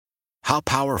How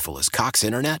powerful is Cox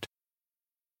Internet?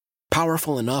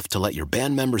 Powerful enough to let your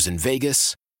band members in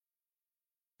Vegas,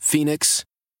 Phoenix,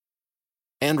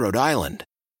 and Rhode Island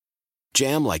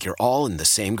jam like you're all in the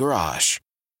same garage.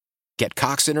 Get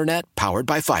Cox Internet powered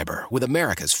by fiber with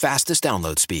America's fastest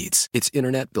download speeds. It's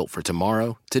internet built for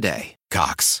tomorrow, today.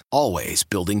 Cox, always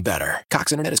building better.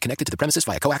 Cox Internet is connected to the premises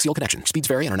via coaxial connection. Speeds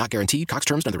vary and are not guaranteed. Cox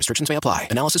terms and other restrictions may apply.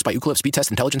 Analysis by Ookla Speed Test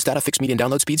Intelligence Data. Fixed median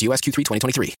download speeds. US Q3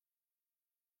 2023.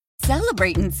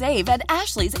 Celebrate and save at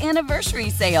Ashley's Anniversary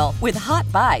Sale. With Hot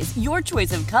Buys, your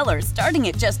choice of colors starting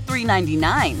at just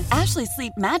 $3.99. Ashley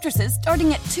Sleep mattresses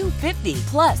starting at $2.50.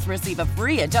 Plus, receive a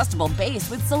free adjustable base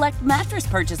with select mattress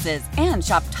purchases. And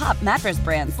shop top mattress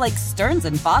brands like Stearns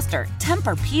 & Foster,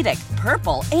 Tempur-Pedic,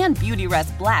 Purple, and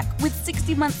Beautyrest Black with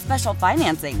 60-month special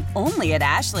financing. Only at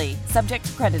Ashley. Subject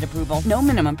to credit approval. No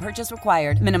minimum purchase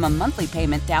required. Minimum monthly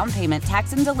payment, down payment,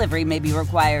 tax, and delivery may be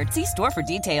required. See store for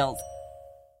details.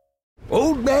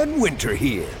 Old Man Winter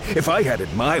here. If I had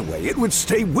it my way, it would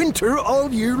stay winter all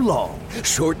year long.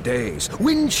 Short days,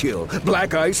 wind chill,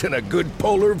 black ice, and a good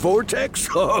polar vortex.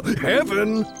 Oh,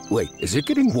 heaven! Wait, is it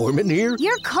getting warm in here?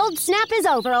 Your cold snap is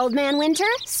over, Old Man Winter.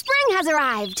 Spring has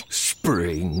arrived.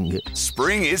 Spring.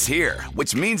 Spring is here,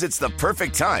 which means it's the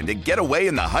perfect time to get away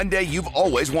in the Hyundai you've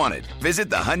always wanted. Visit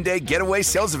the Hyundai Getaway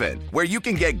Sales Event, where you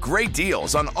can get great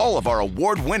deals on all of our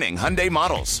award-winning Hyundai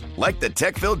models, like the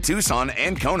tech-filled Tucson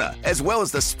and Kona, as well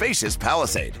as the spacious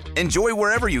Palisade. Enjoy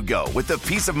wherever you go with the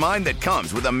peace of mind that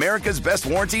comes with America's best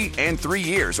warranty and 3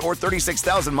 years or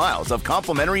 36,000 miles of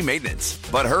complimentary maintenance.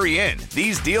 But hurry in,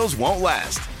 these deals won't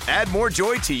last. Add more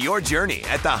joy to your journey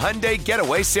at the Hyundai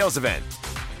Getaway Sales Event.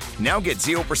 Now get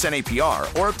 0% APR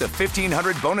or up to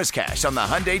 $1,500 bonus cash on the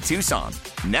Hyundai Tucson.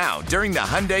 Now, during the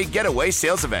Hyundai Getaway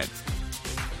Sales Event.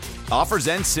 Offers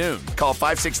end soon. Call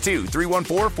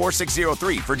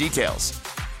 562-314-4603 for details.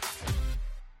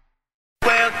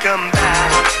 Welcome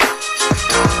back.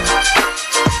 Welcome back.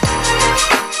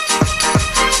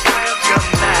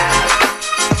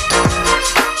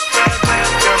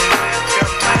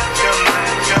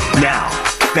 Now,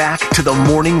 back to the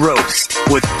morning roast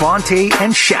with Bonta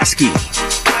and Shasky.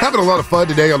 Having a lot of fun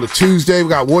today on the Tuesday. We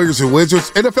got Warriors and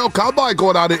Wizards. NFL Combine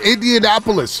going on in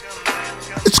Indianapolis.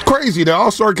 It's crazy. The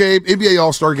All-Star game, NBA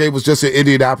All-Star game was just in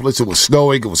Indianapolis. It was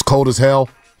snowing. It was cold as hell.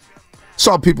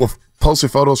 Saw people posting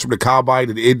photos from the Combine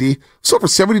in Indy. It's over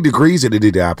 70 degrees in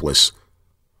Indianapolis.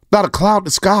 Not a cloud in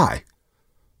the sky.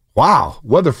 Wow.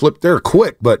 Weather flipped there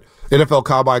quick, but NFL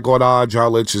Combine going on.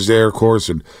 John Lynch is there, of course,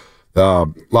 and a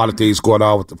lot of things going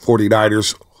on with the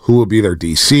 49ers. Who will be their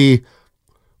DC?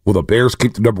 Will the Bears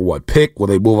keep the number one pick? Will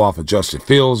they move off of Justin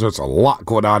Fields? There's a lot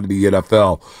going on in the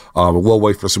NFL. We'll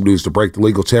wait for some news to break. The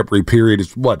legal tampering period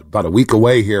is, about a week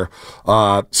away here.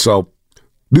 So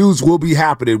news will be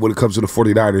happening when it comes to the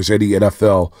 49ers and the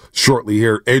NFL shortly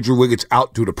here. Andrew Wiggins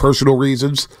out due to personal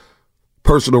reasons.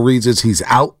 Personal reasons, he's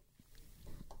out.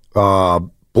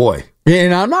 Boy.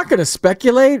 And I'm not going to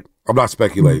speculate. I'm not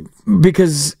speculating.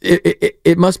 Because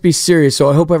it must be serious,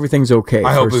 so I hope everything's okay.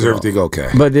 I hope everything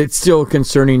okay. But it's still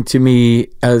concerning to me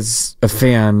as a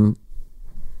fan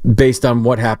based on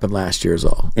what happened last year is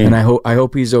all. And I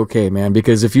hope he's okay, man,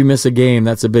 because if you miss a game,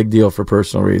 that's a big deal for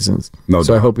personal reasons. No doubt.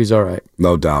 So I hope he's all right.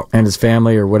 No doubt. And his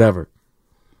family or whatever.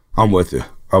 I'm with you.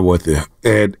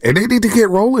 And they need to get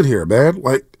rolling here, man.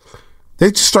 Like, they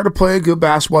just started playing good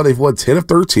basketball. They've won 10 of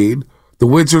 13. The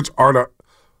Wizards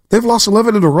they've lost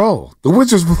 11 in a row. The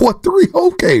Wizards won 3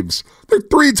 home games. They're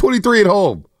 3-23 at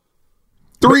home.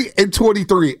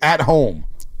 3-23 at home.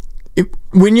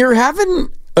 When you're having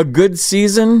a good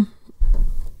season,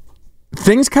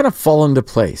 things kind of fall into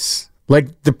place.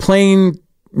 Like the plane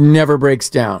never breaks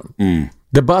down.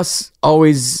 The bus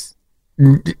always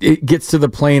it gets to the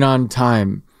plane on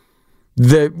time.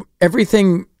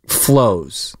 Everything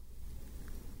flows.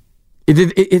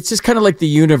 It's just kind of like the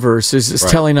universe is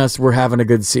telling us we're having a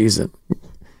good season.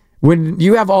 When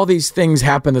you have all these things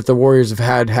happen that the Warriors have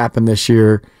had happen this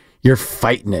year, you're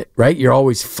fighting it, right? You're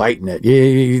always fighting it.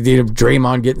 You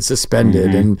Draymond getting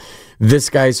suspended, and this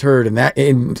guy's hurt,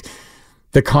 and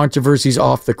the controversies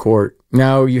off the court.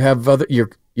 Now you have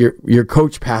your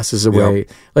coach passes away. Yep.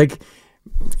 Like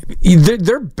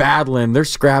they're battling, they're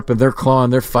scrapping, they're clawing,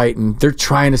 they're fighting, they're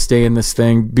trying to stay in this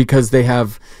thing because they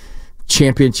have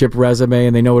championship resume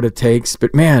and they know what it takes.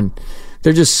 But man,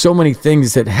 there's just so many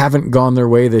things that haven't gone their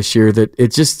way this year that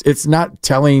it's not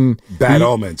telling bad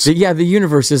omens. The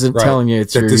universe isn't telling you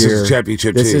it's your year. This is a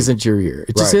championship This team. Isn't your year.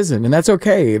 It just isn't, and that's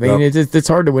okay. I mean, it's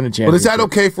hard to win a championship. But is that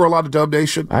okay for a lot of Dub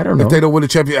Nation? I don't know. If they don't win a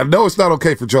championship, I know it's not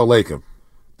okay for Joe Lacob.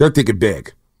 They're thinking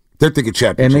big. They're thinking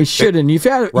championship. And they shouldn't. You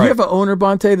have an owner,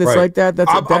 Bonta, that's like that?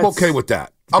 I'm okay with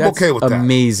that. I'm okay with that.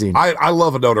 Amazing. I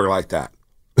love an owner like that.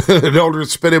 An owner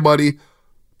spending money,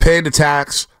 paying the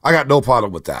tax. I got no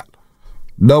problem with that.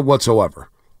 None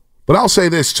whatsoever. But I'll say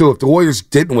this, too. If the Warriors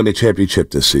didn't win the championship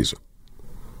this season,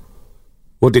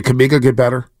 did Kuminga get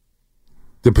better?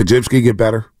 Did Podziemski get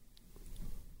better?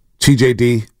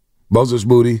 TJD? Moses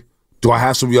Moody? Do I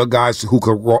have some young guys who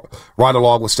can ride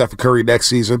along with Stephen Curry next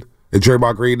season? And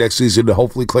Draymond Green next season, and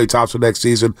hopefully Klay Thompson next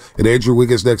season, and Andrew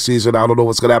Wiggins next season. I don't know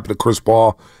what's going to happen to Chris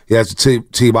Paul. He has a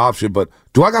team option, but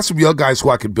do I got some young guys who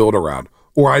I can build around?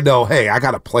 Or I know, hey, I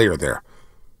got a player there.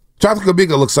 Jonathan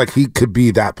Kuminga looks like he could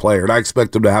be that player, and I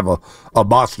expect him to have a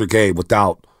monster game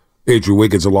without Andrew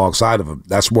Wiggins alongside of him.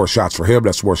 That's more shots for him.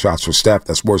 That's more shots for Steph.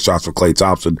 That's more shots for Klay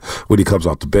Thompson when he comes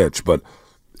off the bench. But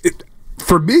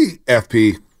for me,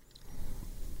 FP,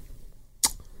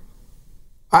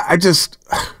 I just...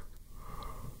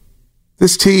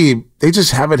 This team, they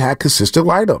just haven't had consistent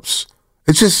lineups.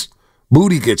 It's just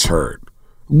Moody gets hurt.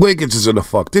 Wiggins is in the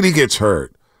fuck. Then he gets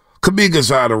hurt.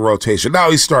 Kuminga's out of rotation.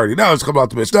 Now he's starting. Now he's coming off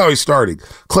the bench. Now he's starting.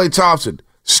 Klay Thompson,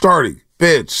 starting.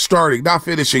 Bench, starting. Not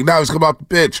finishing. Now he's coming off the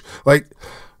bench.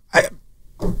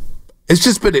 It's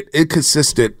just been an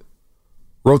inconsistent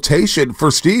rotation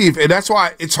for Steve, and that's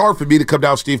why it's hard for me to come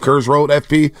down Steve Kerr's road,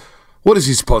 FP. What is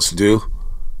he supposed to do?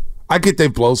 I get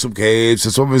they've blown some games,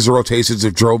 and some of his rotations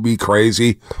have drove me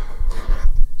crazy.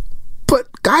 But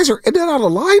guys are in and out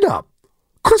of lineup.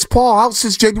 Chris Paul out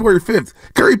since January 5th.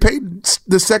 Gary Payton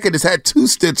II has had 2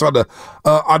 stints on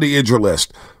the injury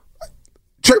list.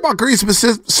 Draymond Green's been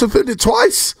suspended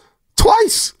twice.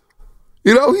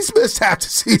 He's missed half the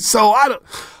season. So I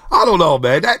don't know,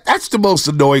 man. That's the most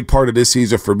annoying part of this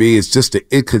season for me is just the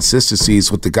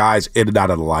inconsistencies with the guys in and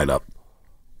out of the lineup.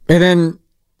 And then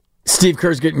Steve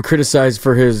Kerr's getting criticized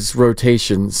for his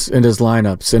rotations and his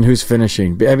lineups and who's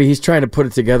finishing. I mean, he's trying to put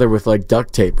it together with like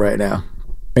duct tape right now,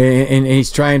 and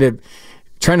he's trying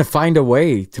to find a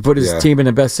way to put his team in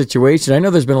the best situation. I know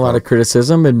there's been a lot of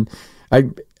criticism, and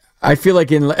I feel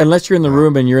like unless you're in the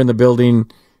room and you're in the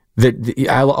building, that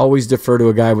I'll always defer to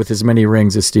a guy with as many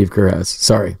rings as Steve Kerr has.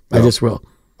 Sorry, I just will.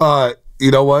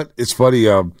 You know what? It's funny.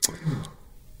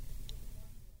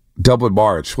 Dublin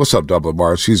March. What's up, Dublin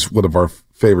March? She's one of our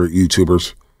favorite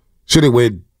YouTubers. She didn't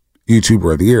win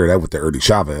YouTuber of the Year. That with the Ernie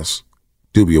Chavez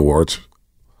Doobie Awards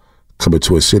coming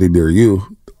to a city near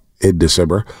you in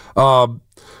December. Dublin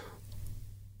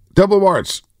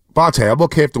March. Bonta, I'm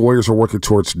okay if the Warriors are working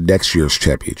towards next year's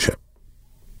championship.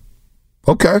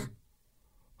 Okay.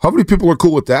 How many people are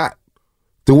cool with that?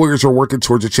 The Warriors are working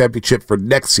towards a championship for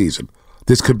next season.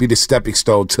 This could be the stepping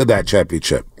stone to that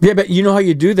championship. Yeah, but you know how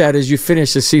you do that is you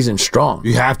finish the season strong.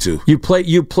 You have to.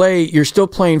 You're still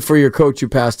playing for your coach who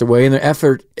passed away, and the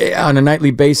effort on a nightly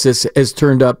basis has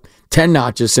turned up 10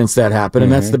 notches since that happened,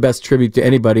 and that's the best tribute to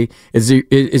anybody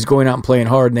is going out and playing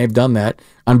hard, and they've done that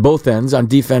on both ends, on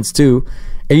defense too,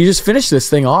 and you just finish this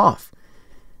thing off.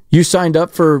 You signed up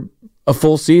for a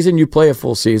full season, you play a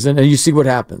full season, and you see what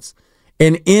happens.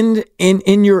 And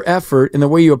in your effort and the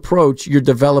way you approach, you're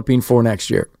developing for next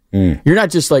year. You're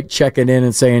not just like checking in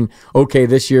and saying, okay,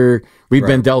 this year we've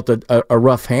been dealt a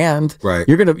rough hand. Right.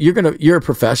 You're a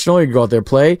professional. You go out there,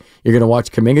 play. You're gonna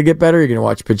watch Kuminga get better. You're gonna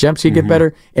watch Podziemski get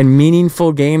better. And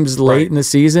meaningful games late in the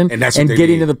season and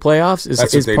getting to the playoffs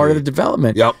is part of the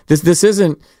development. Yep.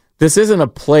 This isn't a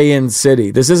play-in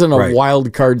city. This isn't a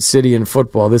wild card city in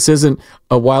football. This isn't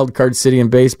a wild card city in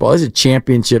baseball. This is a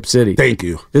championship city. Thank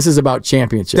you. This is about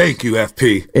championships. Thank you,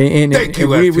 FP. Thank you,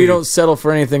 FP. We don't settle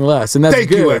for anything less, and that's good.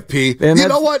 Thank you, FP. You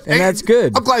know what? And that's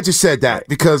good. I'm glad you said that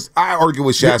because I argue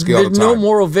with Shasky all the time. There's no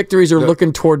moral victories are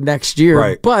looking toward next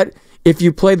year, but if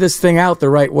you play this thing out the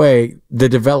right way, the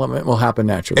development will happen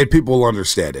naturally. And people will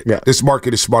understand it. Yeah. This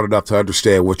market is smart enough to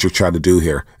understand what you're trying to do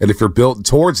here. And if you're built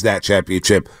towards that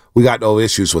championship, we got no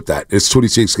issues with that. It's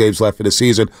 26 games left in the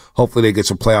season. Hopefully they get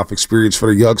some playoff experience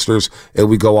for the youngsters, and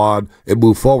we go on and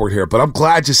move forward here. But I'm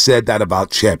glad you said that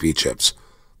about championships.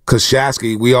 Because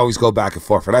Shasky, we always go back and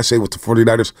forth. And I say with the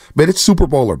 49ers, man, it's Super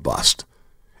Bowl or bust.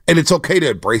 And it's okay to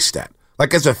embrace that.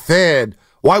 Like as a fan,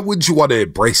 why wouldn't you want to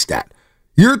embrace that?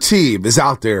 Your team is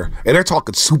out there, and they're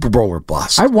talking Super Bowl or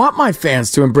bust. I want my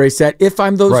fans to embrace that if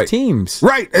I'm those teams.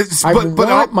 Right. I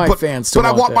want my fans to But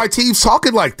I want my teams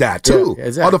talking like that, too. Yeah,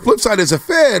 exactly. On the flip side, as a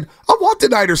fan, I want the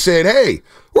Niners saying, hey,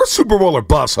 we're Super Bowl or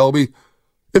bust, homie.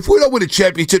 If we don't win a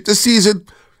championship this season,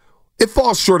 it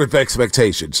falls short of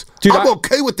expectations. Dude, I'm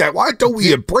okay with that. Why don't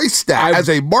we embrace that as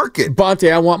a market?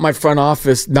 Bonta, I want my front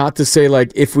office not to say,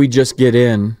 like, if we just get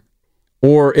in,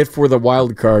 or if we're the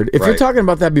wild card. If you're talking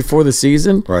about that before the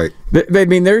season, right? I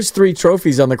mean, there's 3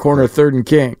 trophies on the corner of 3rd and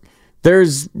King.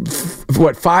 There's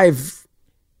 5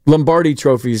 Lombardi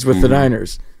trophies with the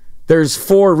Niners. There's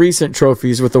 4 recent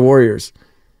trophies with the Warriors.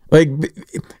 Like,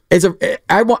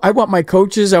 I want my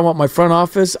coaches. I want my front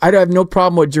office. I have no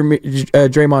problem with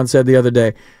what Draymond said the other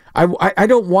day. I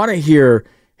don't want to hear,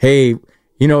 hey,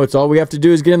 it's all we have to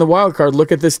do is get in the wild card.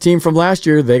 Look at this team from last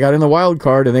year. They got in the wild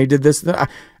card and they did this.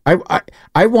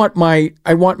 I want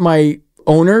my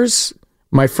owners,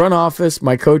 my front office,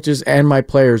 my coaches, and my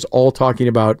players all talking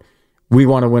about, we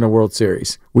want to win a World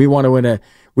Series. We want to win the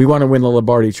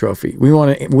Lombardi Trophy. We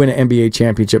want to win an NBA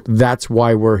championship. That's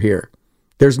why we're here.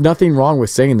 There's nothing wrong with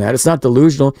saying that. It's not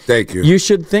delusional. Thank you. You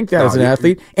should think that as an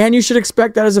athlete, and you should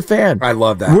expect that as a fan. I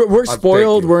love that. We're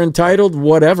spoiled. We're entitled.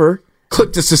 Whatever.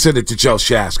 Click this to send it to Joe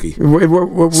Shasky.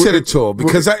 Send it to him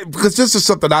because this is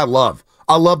something I love.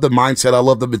 I love the mindset. I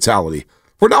love the mentality.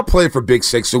 We're not playing for Big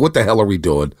Six, so what the hell are we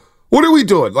doing? What are we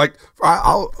doing? Like,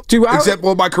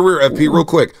 example of my career, FP, real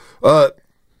quick. I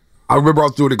remember I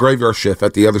was doing a graveyard shift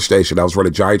at the other station. I was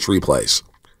running Giants replays.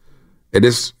 And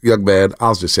this young man,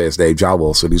 I'll just say his name, John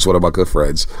Wilson, he's one of my good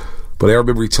friends. But I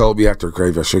remember he told me after a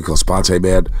graveyard shift, he goes, Bonta,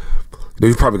 man,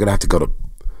 you're probably going to have to go to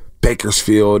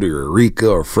Bakersfield or Eureka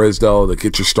or Fresno to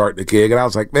get your start in the gig. And I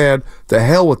was like, man, the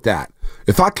hell with that.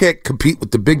 If I can't compete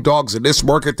with the big dogs in this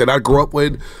market that I grew up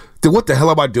with, then what the hell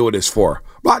am I doing this for?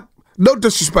 No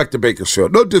disrespect to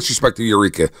Bakersfield, no disrespect to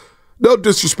Eureka, no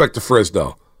disrespect to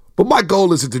Fresno. But my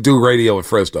goal isn't to do radio in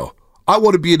Fresno. I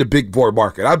want to be in the big boy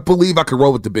market. I believe I can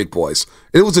roll with the big boys.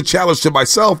 It was a challenge to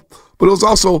myself, but it was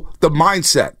also the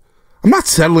mindset. I'm not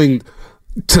settling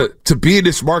to be in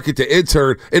this market to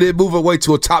intern and then move away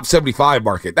to a top 75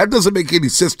 market. That doesn't make any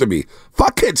sense to me. If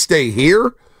I can't stay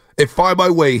here and find my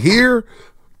way here,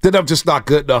 then I'm just not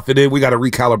good enough, and then we got to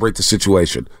recalibrate the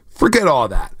situation. Forget all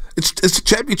that. It's a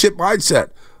championship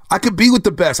mindset. I could be with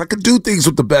the best. I could do things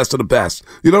with the best of the best.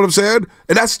 You know what I'm saying?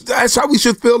 And that's how we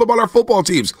should feel about our football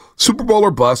teams. Super Bowl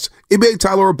or bust, NBA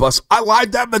title or bust. I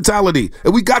like that mentality.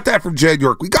 And we got that from Jan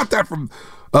York. We got that from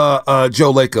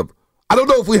Joe Lacob. I don't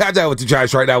know if we had that with the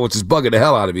Giants right now, which is bugging the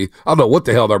hell out of me. I don't know what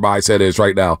the hell their mindset is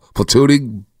right now.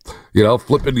 Platooning,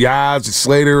 flipping the eyes and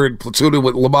Slater and platooning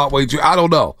with Lamont Wade. I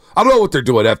don't know. I don't know what they're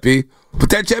doing, FP. But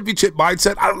that championship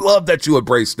mindset, I love that you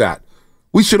embrace that.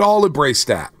 We should all embrace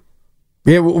that.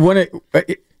 Yeah, when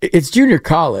it's junior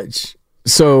college,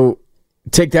 so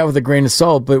take that with a grain of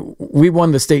salt. But we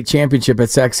won the state championship at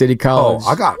Sac City College. Oh,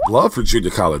 I got love for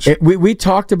junior college. We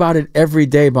talked about it every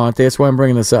day, Bonta. That's why I'm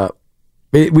bringing this up.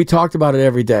 We talked about it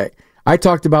every day. I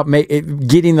talked about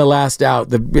getting the last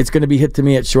out. It's going to be hit to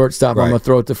me at shortstop. Right. I'm going to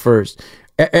throw it to first.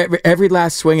 Every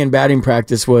last swing in batting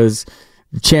practice was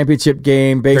championship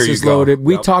game, bases loaded.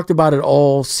 We talked about it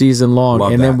all season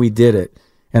long, then we did it.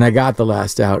 And I got the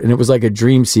last out, and it was like a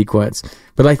dream sequence.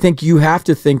 But I think you have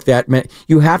to think that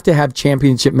you have to have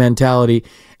championship mentality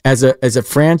as a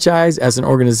franchise, as an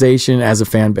organization, as a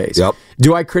fan base. Yep.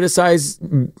 Do I criticize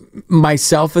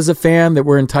myself as a fan that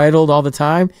we're entitled all the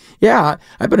time? Yeah,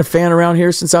 I've been a fan around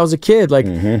here since I was a kid. Like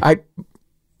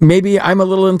maybe I'm a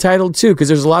little entitled too, because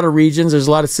there's a lot of regions, there's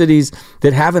a lot of cities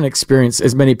that haven't experienced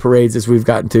as many parades as we've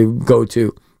gotten to go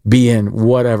to, be in,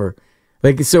 whatever.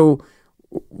 Like so.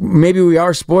 Maybe we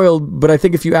are spoiled, but I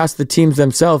think if you ask the teams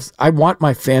themselves, I want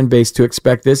my fan base to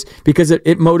expect this because it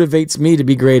motivates me to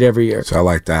be great every year. So I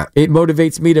like that. It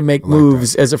motivates me to make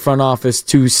moves as a front office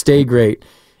to stay great.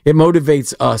 It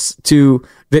motivates us to.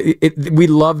 We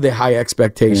love the high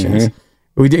expectations.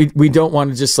 We don't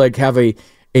want to just like have a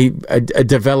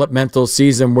developmental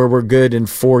season where we're good in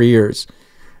 4 years.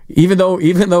 Even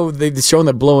though they've shown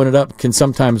that blowing it up can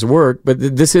sometimes work, but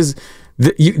this is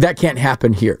that can't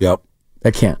happen here. Yep. I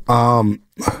can't. The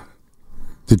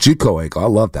JUCO angle, I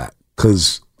love that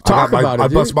because I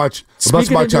bust my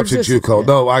chops at JUCO. Yeah.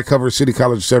 No, I cover City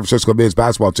College San Francisco men's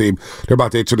basketball team. They're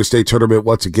about to enter the state tournament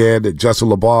once again. And Justin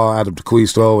LeBlanc, Adam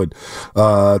DeQuisto, and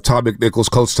Tom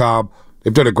McNichols, Coach Tom,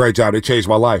 they've done a great job. They changed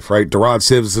my life, right? Deron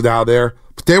Sims is now there.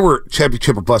 But they were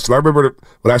championship or bust. And I remember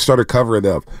when I started covering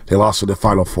them, they lost in the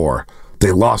Final Four.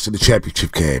 They lost in the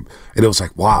championship game. And it was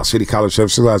like, wow, City College San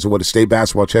Francisco hasn't won a state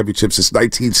basketball championship since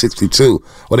 1962.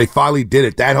 When they finally did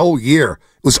it, that whole year,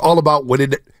 it was all about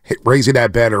winning, raising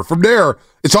that banner. From there,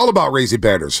 it's all about raising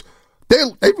banners.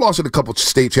 They've lost in a couple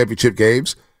state championship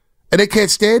games, and they can't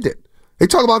stand it. They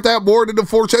talk about that more than the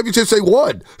 4 championships they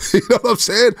won. You know what I'm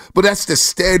saying? But that's the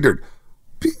standard.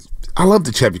 I love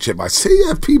the championship. My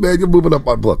CFP, man, you're moving up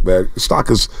my book, man. Stock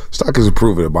is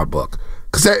improving in my book.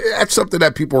 Because that's something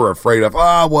that people are afraid of.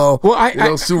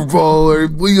 Super Bowl, or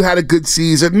you had a good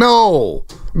season. No.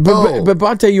 But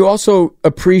Bonta, you also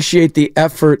appreciate the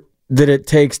effort that it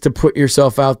takes to put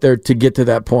yourself out there to get to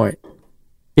that point.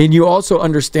 And you also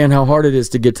understand how hard it is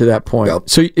to get to that point. Yep.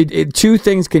 So two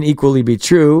things can equally be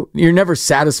true. You're never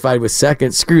satisfied with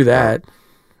second. Screw that.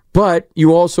 But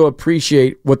you also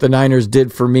appreciate what the Niners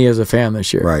did for me as a fan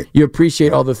this year. Right. You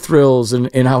appreciate all the thrills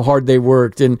and how hard they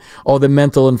worked and all the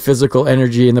mental and physical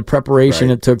energy and the preparation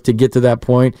it took to get to that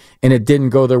point, and it didn't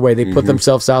go their way. They put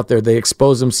themselves out there. They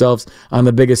exposed themselves on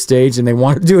the biggest stage, and they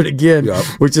want to do it again,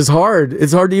 which is hard.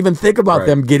 It's hard to even think about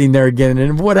them getting there again.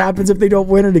 And what happens if they don't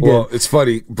win it again? Well, it's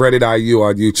funny. Brendan IU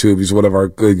on YouTube, he's one of our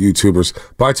good YouTubers.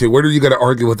 Bonta, when are you going to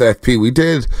argue with FP? We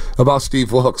did about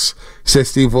Steve Wilkes. He said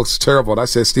Steve Wilkes is terrible, and I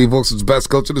said Steve Wilkes is the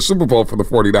best coach in the Super Bowl for the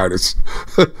 49ers.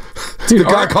 Dude, the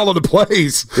guy calling the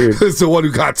plays is the one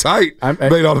who got tight,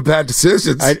 made all the bad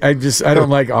decisions. I don't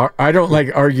like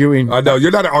arguing. I know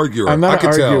you're not an arguer. I'm not an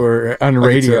arguer on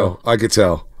radio. I could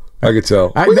tell. We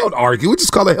don't argue. We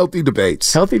just call it healthy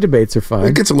debates. Healthy debates are fine.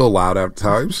 It gets a little loud at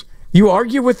times. You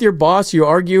argue with your boss. You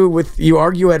argue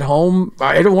at home.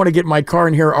 I don't want to get in my car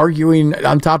and hear arguing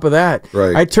on top of that.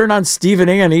 Right. I turn on Stephen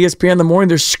A. on ESPN in the morning.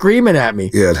 They're screaming at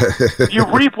me. Yeah. You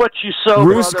reap what you sow,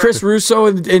 brother. Chris Russo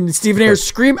and Stephen A. are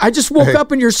screaming. I just woke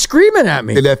up and you're screaming at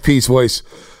me. In FP's voice,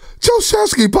 Joe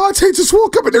Shasky and Bonta just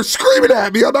woke up and they're screaming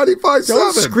at me on 95.7.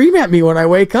 Don't scream at me when I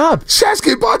wake up.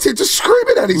 Shasky and Bonta just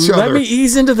screaming at each other. Let me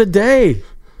ease into the day.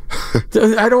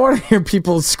 I don't want to hear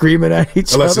people screaming at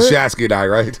each Unless other. Unless it's Shasky and I,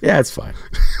 right? Yeah, it's fine.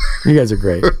 You guys are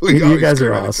great. You guys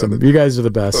are awesome. You guys are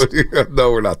the best.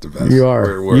 No, we're not the best. You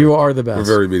are. You are the best. We're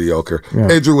very mediocre.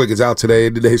 Yeah. Andrew Wiggins out today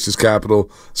in the nation's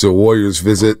capital. So Warriors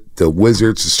visit the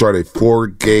Wizards to start a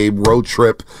 4-game road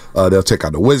trip. They'll take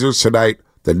on the Wizards tonight.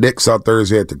 The Knicks on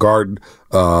Thursday at the Garden.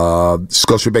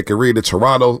 Scotiabank Arena,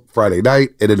 Toronto, Friday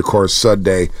night. And then, of course,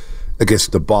 Sunday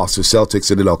against the Boston Celtics,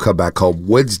 and then they'll come back home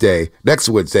next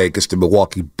Wednesday against the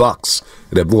Milwaukee Bucks,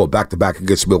 and then blow back-to-back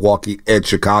against Milwaukee and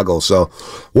Chicago. So,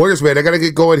 Warriors, man, they got to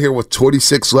get going here with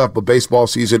 26 left, but baseball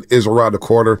season is around the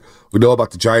corner. We know about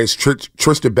the Giants.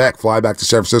 Tristan Beck flying back to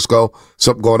San Francisco.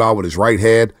 Something going on with his right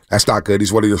hand. That's not good.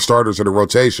 He's one of your starters in the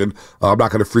rotation. I'm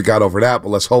not going to freak out over that,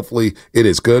 but hopefully it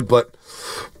is good. But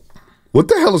what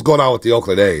the hell is going on with the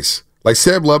Oakland A's? Like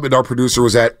Sam Lubman, our producer,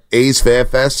 was at A's Fan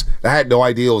Fest. I had no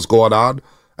idea what was going on.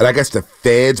 And I guess the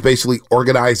fans basically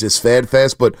organized this Fan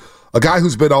Fest. But a guy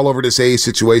who's been all over this A's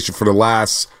situation for the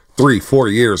last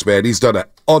 3-4 years, man, he's done an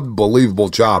unbelievable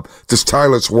job. This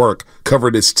tireless work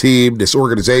covering this team, this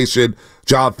organization,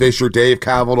 John Fischer, Dave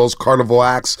Cavanaugh, Carnival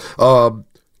Acts.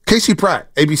 Casey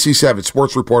Pratt, ABC7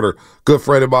 sports reporter, good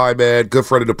friend of mine, man, good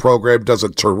friend of the program, does a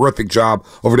terrific job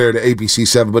over there at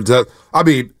ABC7. But,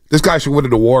 this guy should win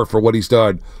an award for what he's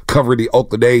done covering the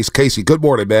Oakland A's. Casey, good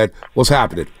morning, man. What's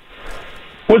happening?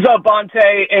 What's up,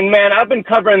 Bonta? And, man, I've been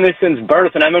covering this since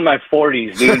birth, and I'm in my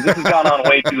 40s, dude. This has gone on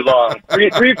way too long.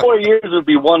 3-4 years would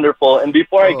be wonderful. And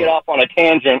before I get off on a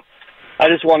tangent, I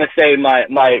just want to say my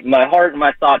heart and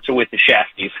my thoughts are with the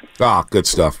Shasties. Ah, good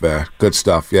stuff, man. Good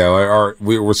stuff. Yeah,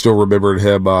 we're still remembering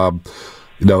him.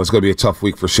 It's going to be a tough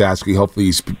week for Shasky. Hopefully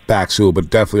he's back soon, but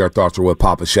definitely our thoughts are with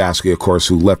Papa Shasky, of course,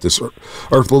 who left this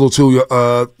earth a little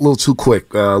too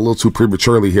quick, a little too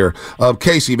prematurely here.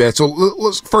 Casey, man, so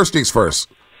let's, first things first,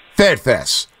 Fan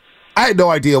Fest. I had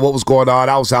no idea what was going on.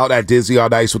 I was out at Disney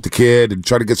on ice with the kid and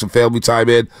trying to get some family time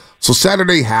in. So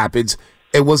Saturday happens,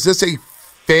 and was this a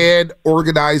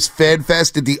fan-organized Fan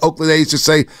Fest? Did the Oakland A's just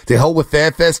say, to hell with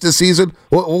Fan Fest this season?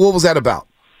 What was that about?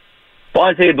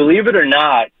 Bonta, believe it or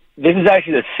not, this is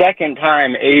actually the second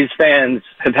time A's fans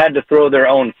have had to throw their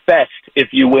own fest, if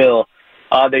you will.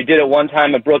 They did it one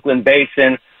time at Brooklyn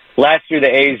Basin. Last year, the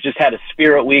A's just had a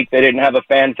Spirit Week. They didn't have a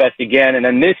Fan Fest again. And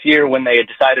then this year, when they had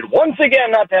decided once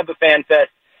again not to have a Fan Fest,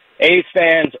 A's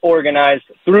fans organized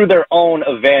through their own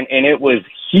event, and it was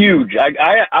huge.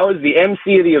 I was the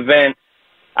MC of the event.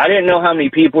 I didn't know how many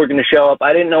people were going to show up.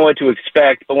 I didn't know what to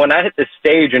expect. But when I hit the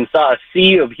stage and saw a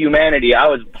sea of humanity, I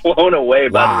was blown away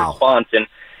by the response. And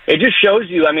it just shows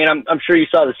you, I'm sure you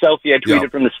saw the selfie I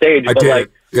tweeted from the stage. I did.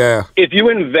 If you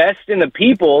invest in the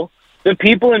people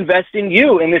invest in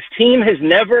you. And this team has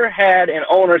never had an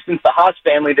owner since the Haas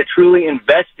family that truly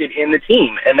invested in the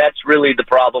team. And that's really the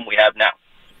problem we have now.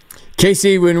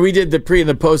 Casey, when we did the pre and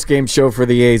the post game show for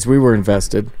the A's, we were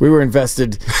invested. We were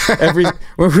invested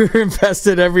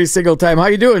every single time. How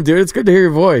you doing, dude? It's good to hear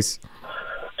your voice.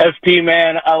 FP,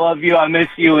 man, I love you. I miss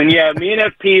you. And yeah, me and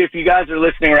FP, if you guys are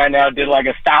listening right now, did like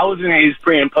 1,000 A's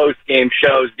pre and post game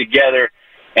shows together.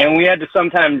 And we had to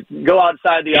sometimes go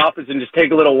outside the office and just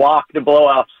take a little walk to blow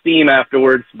off steam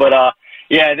afterwards. But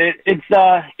Yeah,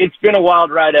 it's been a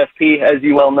wild ride, FP, as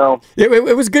you well know.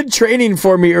 It was good training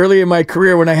for me early in my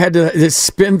career when I had to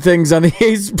spin things on the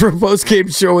A's post-game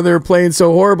show when they were playing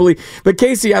so horribly. But,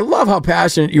 Casey, I love how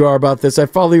passionate you are about this. I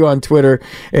follow you on Twitter,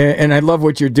 and I love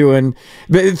what you're doing.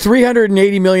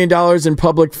 $380 million in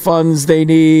public funds they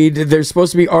need. There's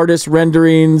supposed to be artist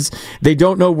renderings. They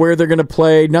don't know where they're going to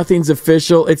play. Nothing's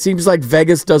official. It seems like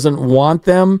Vegas doesn't want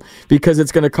them because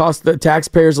it's going to cost the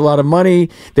taxpayers a lot of money.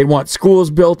 They want schools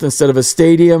built instead of a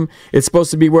stadium. It's supposed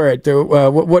to be where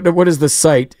what is the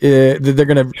site? They're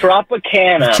going to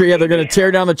Tropicana. They're going to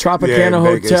tear down the Tropicana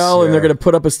Hotel and they're going to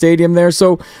put up a stadium there.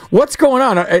 So what's going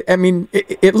on? I mean,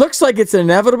 it looks like it's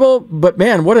inevitable, but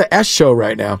man, what an S show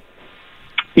right now.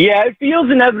 Yeah, it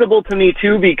feels inevitable to me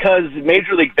too because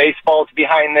Major League Baseball is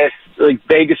behind this. Like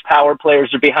Vegas power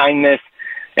players are behind this.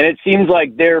 And it seems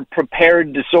like they're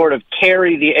prepared to sort of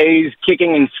carry the A's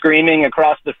kicking and screaming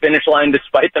across the finish line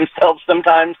despite themselves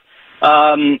sometimes.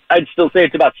 I'd still say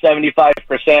it's about 75%.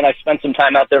 I spent some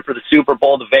time out there for the Super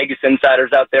Bowl. The Vegas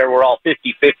insiders out there were all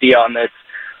 50-50 on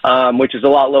this, which is a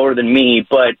lot lower than me.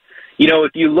 But, you know,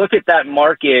 if you look at that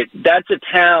market, that's a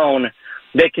town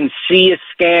that can see a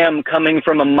scam coming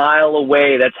from a mile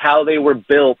away. That's how they were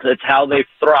built. That's how they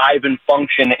thrive and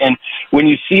function. And when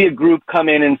you see a group come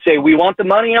in and say, we want the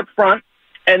money up front,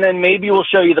 and then maybe we'll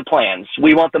show you the plans.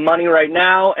 We want the money right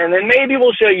now, and then maybe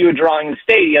we'll show you a drawing in the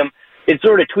stadium. It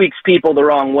sort of tweaks people the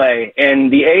wrong way.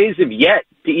 And the A's have yet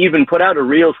to even put out a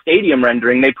real stadium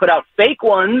rendering. They put out fake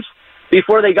ones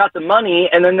before they got the money,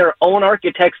 and then their own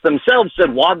architects themselves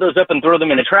said, wad those up and throw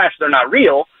them in the trash. They're not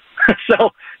real. So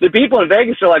the people in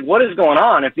Vegas are like, what is going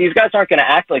on? If these guys aren't going to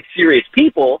act like serious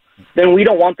people, then we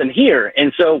don't want them here.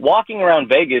 And so walking around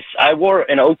Vegas, I wore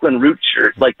an Oakland Roots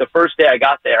shirt. Like the first day I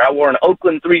got there, I wore an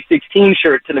Oakland 316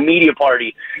 shirt to the media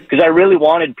party because I really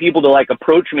wanted people to like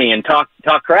approach me and talk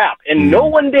crap. And no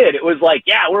one did. It was like,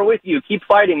 yeah, we're with you. Keep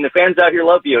fighting. The fans out here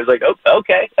love you. I was like, oh,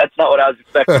 okay. That's not what I was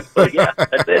expecting. But yeah,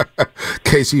 that's it.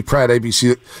 Casey Pratt,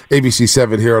 ABC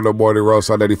 7 here on the Morning Roast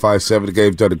on 95.7. The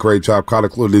Game's done a great job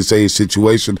chronicling this A's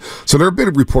situation. So there have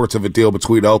been reports of a deal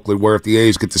between Oakland where if the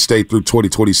A's get to stay through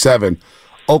 2027,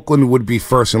 Oakland would be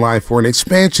first in line for an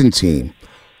expansion team.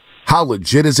 How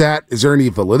legit is that? Is there any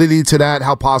validity to that?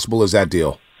 How possible is that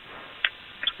deal?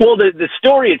 Well, the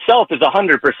story itself is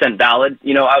 100% valid.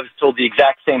 You know, I was told the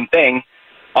exact same thing.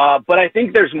 But I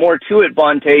think there's more to it,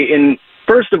 Bonta. And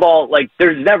first of all, like,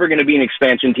 there's never going to be an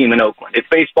expansion team in Oakland. If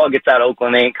baseball gets out of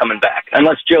Oakland, they ain't coming back.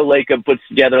 Unless Joe Lacob puts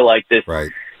together, like, this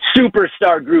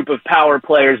superstar group of power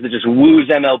players that just woos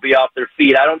MLB off their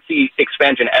feet. I don't see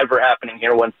expansion ever happening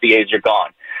here once the A's are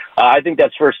gone. I think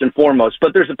that's first and foremost.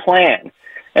 But there's a plan.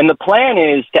 And the plan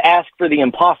is to ask for the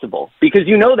impossible, because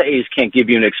you know the A's can't give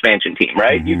you an expansion team,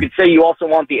 right? Mm-hmm. You could say you also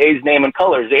want the A's name and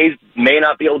colors. The A's may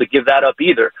not be able to give that up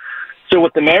either. So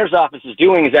what the mayor's office is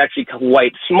doing is actually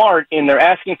quite smart, and they're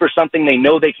asking for something they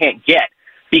know they can't get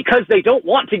because they don't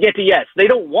want to get to yes. They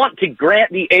don't want to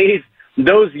grant the A's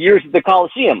those years at the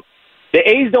Coliseum. The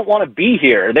A's don't want to be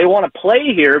here. They want to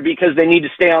play here because they need to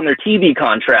stay on their TV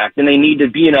contract, and they need to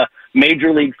be in a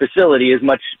major league facility as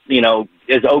much, you know,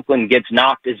 as Oakland gets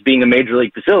knocked as being a major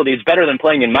league facility. It's better than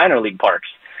playing in minor league parks.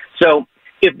 So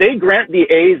if they grant the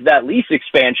A's that lease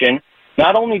expansion,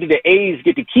 not only do the A's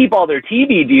get to keep all their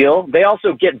TV deal, they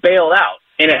also get bailed out,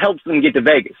 and it helps them get to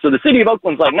Vegas. So the city of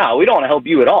Oakland's like, no, we don't want to help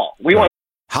you at all. We want.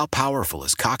 How powerful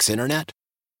is Cox Internet?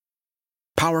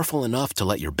 Powerful enough to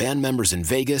let your band members in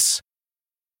Vegas,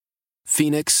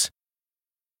 Phoenix,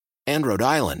 and Rhode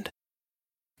Island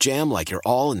jam like you're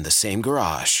all in the same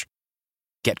garage.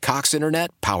 Get Cox Internet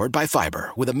powered by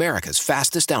fiber with America's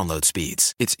fastest download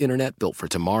speeds. It's internet built for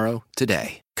tomorrow,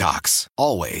 today. Cox,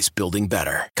 always building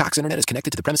better. Cox Internet is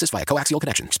connected to the premises via coaxial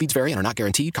connection. Speeds vary and are not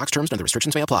guaranteed. Cox terms and other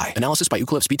restrictions may apply. Analysis by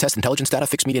Ookla of Speed Test Intelligence Data.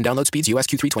 Fixed median download speeds. US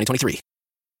Q3 2023.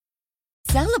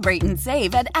 Celebrate and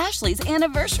save at Ashley's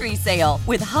Anniversary Sale.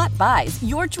 With Hot Buys,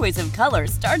 your choice of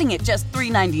colors starting at just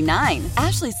 $3.99.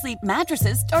 Ashley Sleep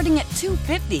mattresses starting at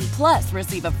 $2.50. Plus,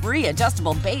 receive a free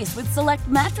adjustable base with select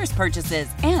mattress purchases.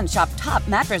 And shop top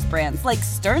mattress brands like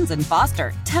Stearns &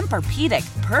 Foster,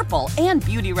 Tempur-Pedic, Purple, and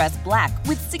Beautyrest Black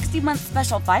with 60-month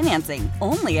special financing.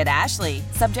 Only at Ashley.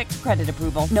 Subject to credit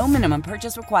approval. No minimum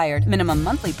purchase required. Minimum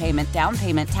monthly payment, down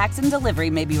payment, tax, and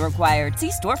delivery may be required. See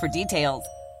store for details.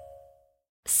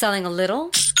 Selling a little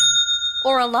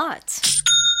or a lot?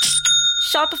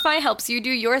 Shopify helps you do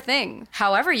your thing,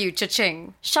 however you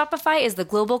cha-ching. Shopify is the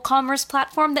global commerce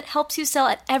platform that helps you sell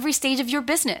at every stage of your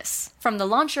business. From the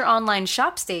launch your online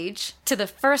shop stage, to the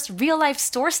first real-life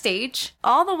store stage,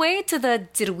 all the way to the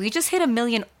did we just hit 1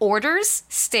 million orders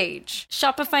stage.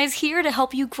 Shopify's here to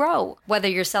help you grow. Whether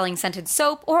you're selling scented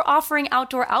soap or offering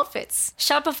outdoor outfits,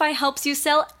 Shopify helps you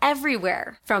sell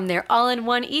everywhere. From their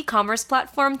all-in-one e-commerce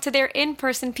platform to their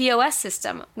in-person POS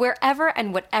system, wherever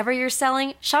and whatever you're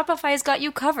selling, Shopify's got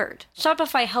you covered.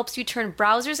 Shopify helps you turn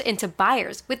browsers into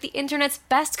buyers with the internet's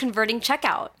best converting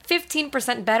checkout.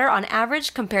 15% better on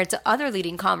average compared to other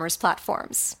leading commerce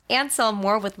platforms. And sell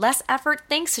more with less effort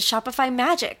thanks to Shopify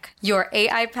Magic, your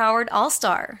AI-powered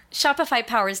all-star. Shopify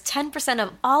powers 10%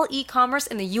 of all e-commerce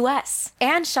in the U.S.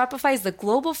 And Shopify is the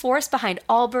global force behind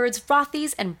Allbirds,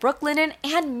 Rothy's, and Brooklinen,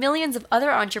 and millions of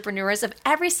other entrepreneurs of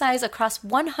every size across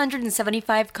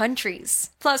 175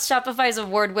 countries. Plus, Shopify's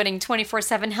award-winning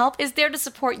 24/7 help is there to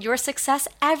support your success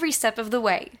every step of the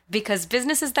way. Because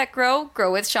businesses that grow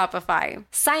with Shopify.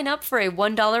 Sign up for a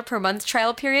 $1 per month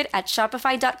trial period at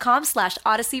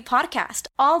shopify.com/Odyssey Podcast,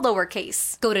 all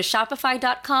lowercase. Go to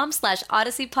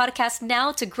shopify.com/Odyssey Podcast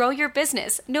now to grow your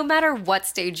business, no matter what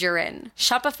stage you're in.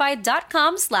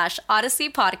 Shopify.com/Odyssey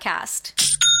Podcast.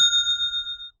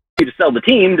 To sell the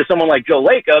team to someone like Joe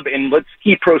Lacob, and let's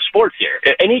keep pro sports here.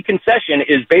 Any concession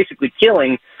is basically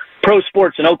killing pro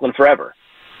sports in Oakland forever.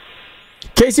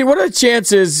 Casey, what are the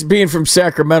chances, being from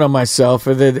Sacramento myself,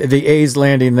 of the A's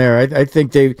landing there? I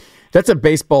think that's a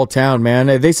baseball town, man.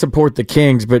 They support the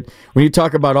Kings, but when you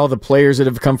talk about all the players that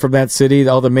have come from that city,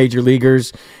 all the major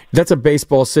leaguers, that's a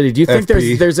baseball city. Do you think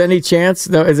there's any chance?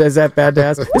 No, is that bad to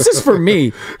ask? This is for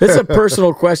me. This is a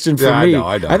personal question for me. I know.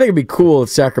 I think it'd be cool if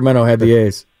Sacramento had the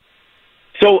A's.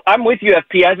 So I'm with you,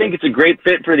 FP. I think it's a great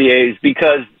fit for the A's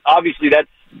because obviously that's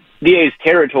the A's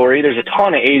territory. There's a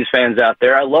ton of A's fans out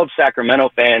there. I love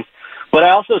Sacramento fans, but I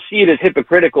also see it as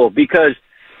hypocritical because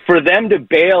for them to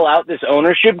bail out this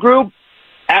ownership group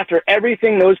after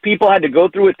everything those people had to go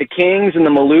through with the Kings and the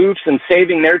Maloofs and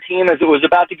saving their team as it was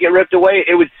about to get ripped away,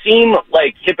 it would seem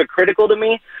like hypocritical to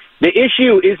me. The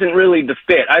issue isn't really the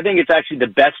fit. I think it's actually the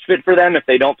best fit for them if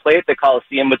they don't play at the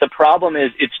Coliseum, but the problem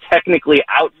is it's technically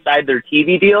outside their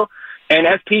TV deal. And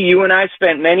FP, you and I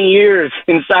spent many years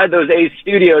inside those A's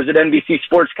studios at NBC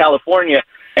Sports California,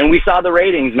 and we saw the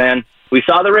ratings, man. We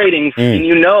saw the ratings, and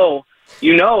you know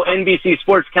NBC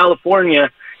Sports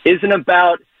California isn't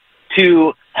about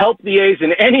to help the A's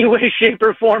in any way, shape,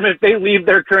 or form if they leave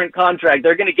their current contract.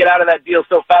 They're going to get out of that deal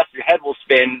so fast your head will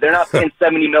spin. They're not paying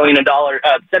 $70 million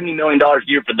a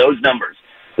year for those numbers.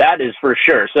 That is for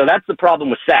sure. So that's the problem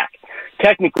with SAC.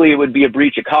 Technically, it would be a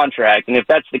breach of contract, and if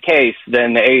that's the case,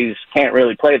 then the A's can't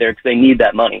really play there because they need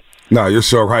that money. No, you're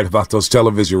so right about those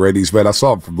television ratings, man. I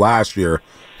saw them from last year,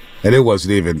 and it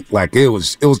wasn't even like it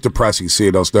was depressing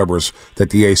seeing those numbers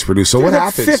that the A's produced. So what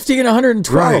happens? 50 and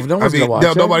 112. Right. No one's going to watch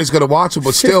it. Nobody's going to watch them,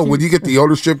 but still, when you get the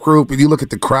ownership group and you look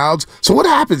at the crowds, so what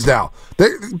happens now?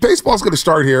 Baseball's going to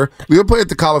start here. We're going to play at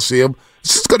the Coliseum.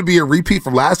 This is going to be a repeat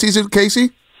from last season, Casey?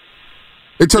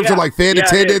 In terms of like fan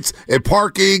attendance and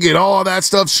parking and all that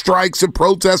stuff, strikes and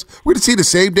protests. We're going to see the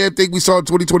same damn thing we saw in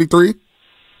 2023?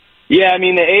 Yeah, I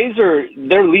mean, the A's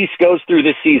their lease goes through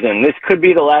this season. This could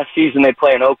be the last season they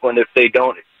play in Oakland if they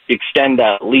don't extend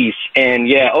that lease. And,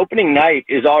 yeah, opening night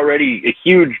is already a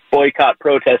huge boycott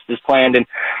protest is planned. And,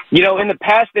 you know, in the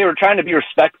past they were trying to be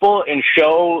respectful and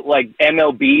show, like,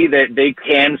 MLB that they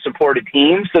can support a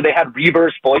team. So they had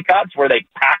reverse boycotts where they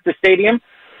packed the stadium.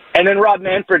 And then Rob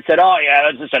Manfred said, oh, yeah,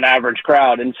 that's just an average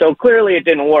crowd. And so clearly it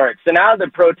didn't work. So now the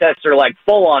protests are like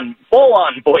full-on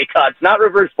boycotts, not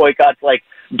reverse boycotts, like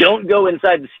don't go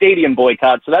inside the stadium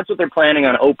boycotts. So that's what they're planning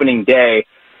on opening day.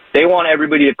 They want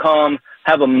everybody to come,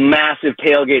 have a massive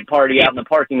tailgate party out in the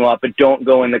parking lot, but don't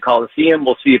go in the Coliseum.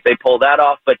 We'll see if they pull that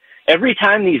off. But every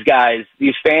time these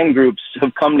fan groups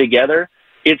have come together,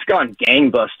 it's gone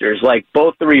gangbusters, like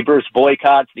both the reverse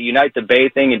boycotts, the Unite the Bay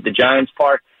thing at the Giants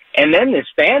Park. And then this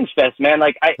Fans Fest, man,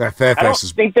 like I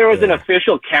don't think there was an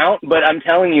official count, but I'm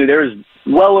telling you, there's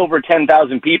well over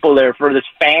 10,000 people there for this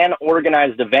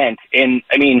fan-organized event. And,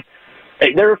 I mean,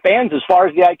 there are fans as far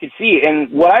as the eye could see.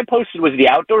 And what I posted was the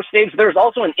outdoor stage. There's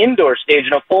also an indoor stage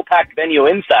and a full-packed venue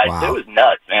inside. Wow. So it was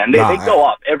nuts, man. They go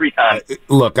off every time.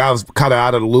 Look, I was kind of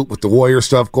out of the loop with the Warrior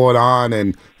stuff going on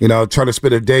and, you know, trying to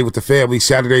spend a day with the family.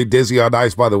 Saturday, Dizzy on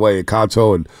Ice, by the way, and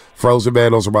Kanto and Frozen,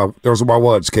 man. Those are my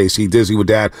ones, Casey. Dizzy with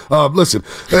Dad. Listen,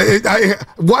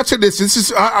 watching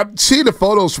this I'm seeing the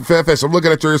photos from FanFest. I'm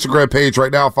looking at your Instagram page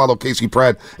right now. Follow Casey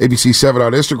Pratt, ABC7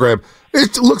 on Instagram.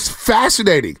 It looks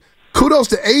fascinating. Kudos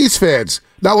to A's fans.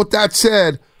 Now, with that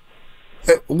said,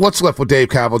 What's left with Dave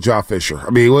Cavill, John Fisher? I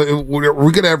mean, are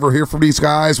we going to ever hear from these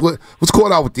guys? What's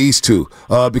going on with these two?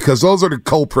 Because those are the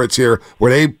culprits here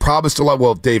where they promised a lot.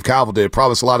 Well, Dave Cavill did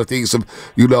promise a lot of things.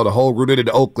 The whole rooted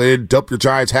into Oakland, dump your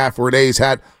Giants hat for an A's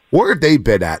hat. Where have they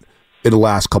been at in the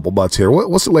last couple months here?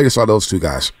 What's the latest on those two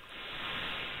guys?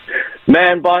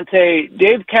 Man, Bonta,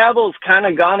 Dave Cavill's kind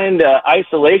of gone into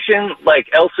isolation like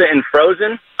Elsa in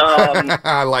Frozen.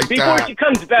 I like before that. She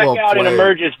comes back well out played. and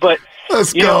emerges. But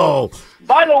let's go.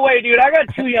 By the way, dude, I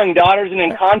got 2 young daughters, and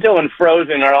Encanto and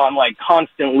Frozen are on like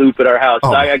constant loop at our house.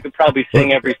 Oh. So I could probably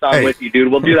sing every song with you,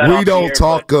 dude. We'll do that. We don't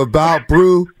talk about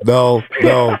Brew. No.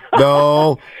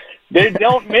 They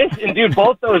don't miss, and dude,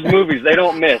 both those movies, they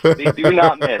don't miss. They do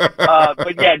not miss.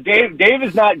 But yeah, Dave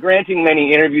is not granting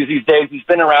many interviews these days. He's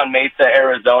been around Mesa,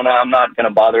 Arizona. I'm not going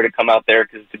to bother to come out there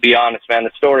because, to be honest, man,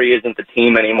 the story isn't the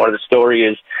team anymore. The story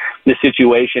is the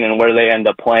situation and where they end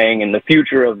up playing, and the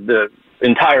future of the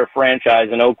entire franchise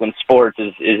in Oakland sports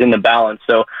is in the balance.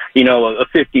 So, a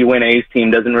 50-win A's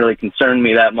team doesn't really concern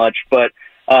me that much. But,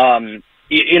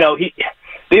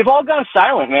 they've all gone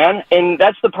silent, man, and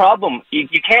that's the problem. You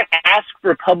can't ask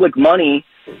for public money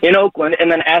in Oakland and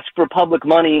then ask for public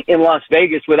money in Las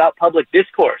Vegas without public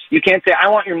discourse. You can't say, I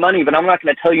want your money, but I'm not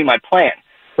going to tell you my plan,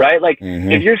 right? Like,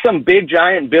 if you're some big,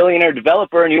 giant billionaire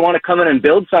developer and you want to come in and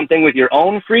build something with your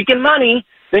own freaking money,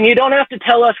 then you don't have to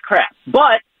tell us crap.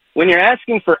 But when you're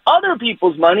asking for other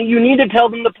people's money, you need to tell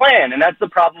them the plan, and that's the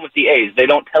problem with the A's. They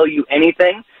don't tell you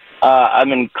anything.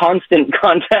 I'm in constant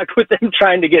contact with them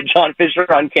trying to get John Fisher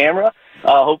on camera.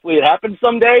 Hopefully it happens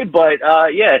someday. But,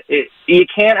 you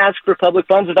can't ask for public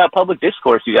funds without public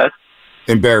discourse, you guys.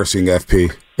 Embarrassing,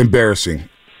 FP. Embarrassing.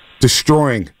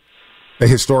 Destroying a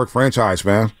historic franchise,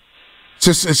 man.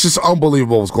 It's just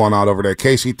unbelievable what's going on over there.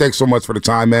 Casey, thanks so much for the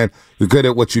time, man. You're good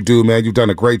at what you do, man. You've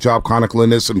done a great job chronicling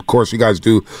this, and, of course, you guys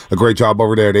do a great job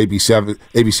over there at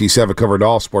ABC7 covering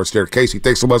all sports there. Casey,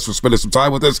 thanks so much for spending some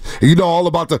time with us. And you know all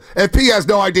about FP has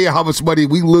no idea how much money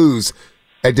we lose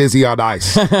at Disney on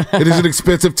Ice. It is an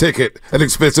expensive ticket, an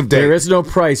expensive day. There is no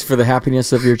price for the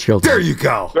happiness of your children. There you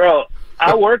go. Bro,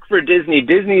 I work for Disney.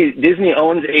 Disney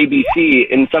owns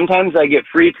ABC, and sometimes I get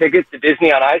free tickets to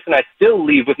Disney on Ice, and I still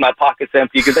leave with my pockets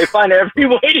empty because they find every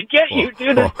way to get you,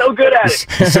 dude. They're so good at it.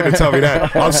 You shouldn't tell me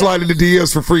that. I'm sliding the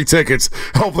DMs for free tickets.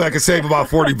 Hopefully I can save about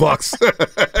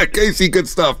 $40. Casey, good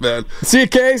stuff, man. See you,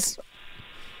 Case.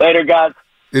 Later, guys.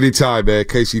 Anytime, man.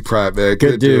 Casey Pratt, man.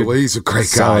 Good dude. Well, he's a great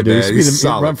solid guy, dude. man. He's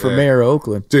solid, run for man. mayor of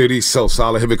Oakland. Dude, he's so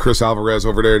solid. Him and Chris Alvarez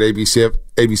over there at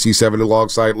ABC7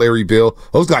 alongside Larry Bill.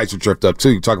 Those guys are tripped up, too.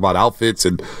 You talk about outfits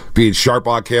and being sharp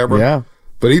on camera. Yeah.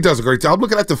 But he does a great job. I'm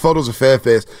looking at the photos of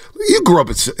FanFest. You grew up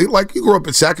in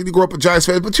Sac, and you grew up a Giants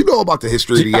fan, but you know about the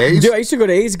history of the A's. Dude, I used to go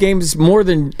to A's games more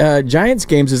than Giants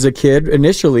games as a kid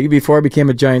initially before I became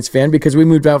a Giants fan because we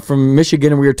moved out from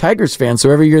Michigan and we were Tigers fans.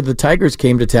 So every year the Tigers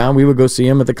came to town, we would go see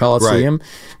them at the Coliseum.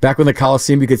 Right. Back when the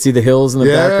Coliseum, you could see the hills in the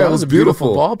background. It was a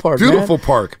beautiful ballpark, beautiful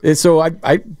park. And so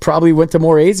I probably went to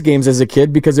more A's games as a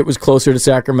kid because it was closer to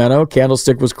Sacramento.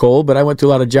 Candlestick was cold, but I went to a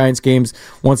lot of Giants games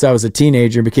once I was a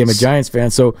teenager and became a Giants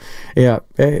fan. So, yeah.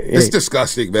 It's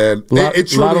disgusting, man. It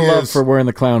truly lot of love is. For wearing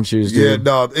the clown shoes, dude. Yeah,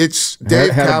 no, it's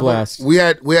Dave had Cavill. A blast. We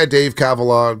had Dave Cavill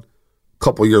on a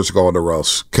couple years ago on the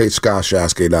roast. Kate Scott,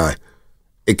 Shasky, and I.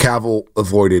 And Cavill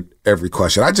avoided every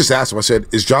question. I just asked him, I said,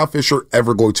 is John Fisher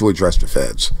ever going to address the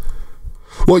fans?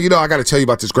 Well, I got to tell you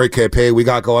about this great campaign we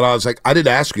got going on. I was like, I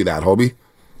didn't ask you that, homie.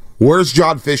 Where's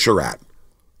John Fisher at?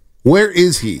 Where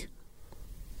is he?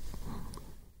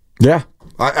 Yeah.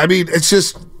 I mean, it's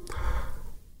just...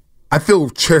 I feel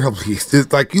terribly.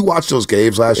 Like, you watched those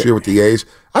games last year with the A's.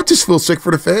 I just feel sick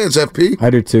for the fans, FP. I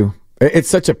do, too. It's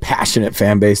such a passionate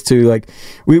fan base, too. Like,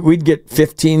 we'd get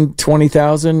 15,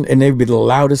 20,000, and they'd be the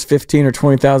loudest 15 or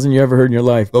 20,000 you ever heard in your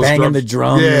life. Those banging the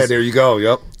drums. Yeah, there you go.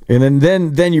 Yep. And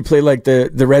then you play like the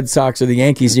Red Sox or the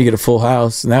Yankees, and you get a full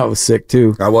house, and that was sick,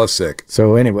 too. I was sick.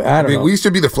 So, anyway, I don't know. We used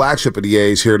to be the flagship of the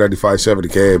A's here at 95.7 The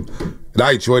Game, and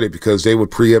I enjoyed it because they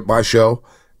would preempt my show,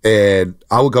 and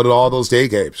I would go to all those day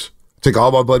games. Take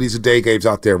all my buddies at day games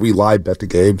out there. We live bet the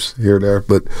games here and there.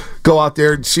 But go out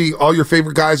there and see all your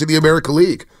favorite guys in the American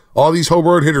League. All these home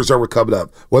run hitters that were coming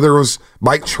up. Whether it was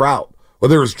Mike Trout,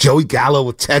 whether it was Joey Gallo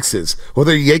with Texas,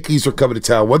 whether the Yankees were coming to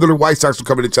town, whether the White Sox were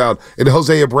coming to town, and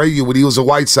Jose Abreu when he was a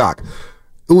White Sox.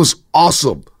 It was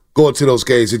awesome going to those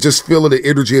games and just feeling the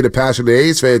energy and the passion of the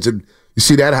A's fans. And you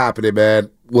see that happening, man,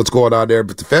 what's going on there.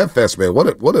 But the Fan Fest, man, what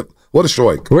a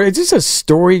showing. It's just a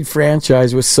storied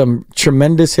franchise with some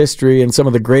tremendous history, and some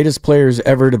of the greatest players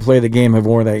ever to play the game have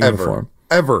worn that uniform.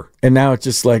 ever. And now it's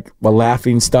just like a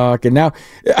laughing stock. And now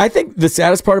I think the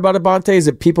saddest part about it, Bonta, is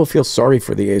that people feel sorry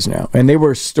for the A's now. And they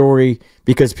were a story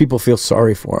because people feel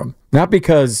sorry for them. Not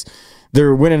because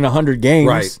they're winning 100 games.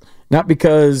 Right. Not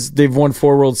because they've won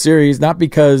 4 World Series. Not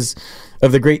because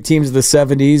of the great teams of the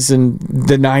 70s and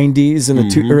the 90s and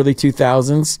the early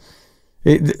 2000s.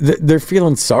 They're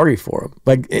feeling sorry for them.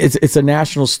 Like it's a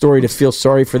national story to feel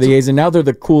sorry for the A's, and now they're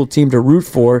the cool team to root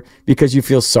for because you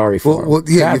feel sorry for them. Well,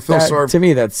 yeah, you feel sorry. To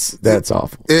me, that's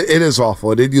awful. It is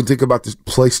awful. And then you think about the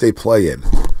place they play in.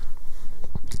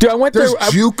 Dude, I went There's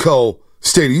there. JUCO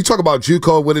Stadium. You talk about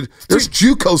JUCO winning. There's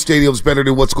JUCO stadiums better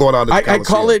than what's going on in the I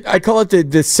call it the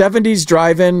 70s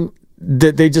drive-in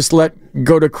that they just let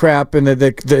go to crap, and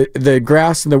the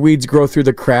grass and the weeds grow through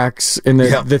the cracks, and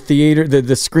the theater,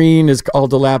 the screen is all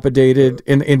dilapidated,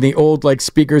 and the old like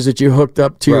speakers that you hooked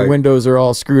up to your windows are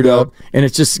all screwed up, and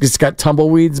it's got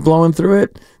tumbleweeds blowing through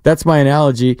it. That's my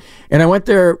analogy. And I went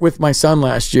there with my son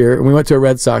last year, and we went to a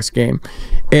Red Sox game,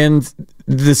 and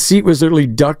the seat was literally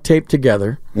duct taped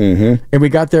together. And we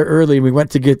got there early, and we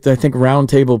went to get, I think, Round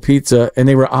Table Pizza, and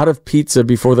they were out of pizza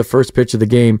before the first pitch of the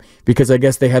game because I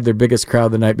guess they had their biggest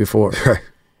crowd the night before.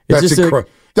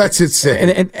 That's insane.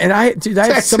 And I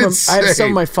have some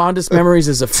of my fondest memories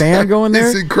as a fan going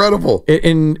there. It's incredible.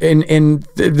 And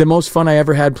the most fun I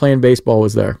ever had playing baseball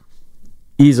was there,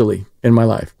 easily in my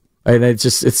life. And it's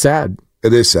sad.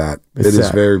 It is sad. It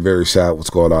is very, very sad what's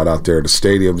going on out there. The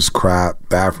stadium's crap,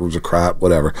 bathrooms are crap,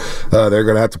 whatever. They're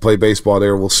going to have to play baseball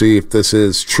there. We'll see if this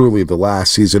is truly the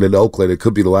last season in Oakland. It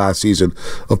could be the last season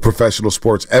of professional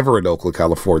sports ever in Oakland,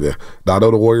 California. Now, I know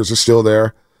the Warriors are still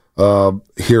there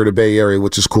here in the Bay Area,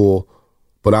 which is cool.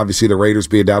 But obviously the Raiders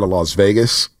being down in Las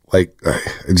Vegas, like,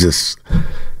 it's just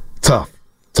tough.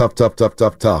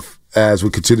 As we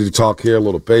continue to talk here a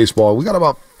little baseball, we got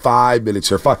about 5 minutes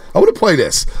here. I want to play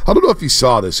this. I don't know if you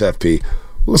saw this, FP.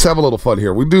 Let's have a little fun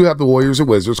here. We do have the Warriors and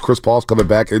Wizards. Chris Paul's coming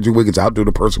back. Andrew Wiggins out due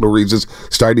to personal reasons.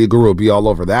 Steiny and Guru will be all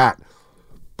over that.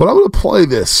 But I'm going to play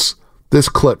this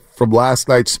clip from last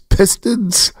night's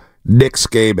Pistons-Knicks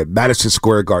game at Madison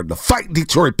Square Garden. The fighting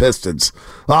Detroit Pistons.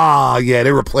 Yeah,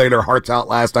 they were playing their hearts out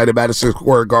last night at Madison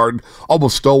Square Garden.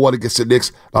 Almost stole one against the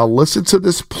Knicks. Now listen to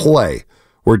this play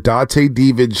where Dante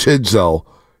DiVincenzo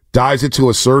dives into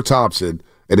a Sir Thompson,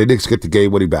 and the Knicks get the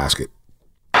game-winning basket.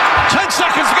 10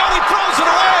 seconds ago, he throws it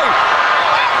away.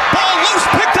 Ball loose,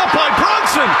 picked up by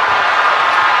Brunson.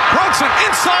 Brunson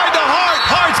inside the Hart.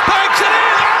 Hart's banks it in.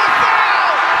 And a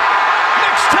foul.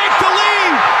 Knicks take the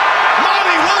lead.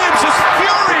 Monty Williams is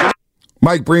furious.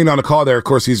 Mike Breen on the call there. Of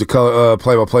course, he's a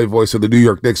play-by-play voice of the New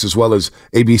York Knicks as well as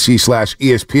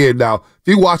ABC/ESPN. Now, if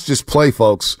you watch this play,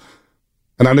 folks,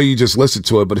 and I know you just listened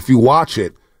to it, but if you watch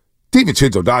it,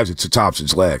 DiVincenzo dives into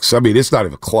Thompson's legs. I mean, it's not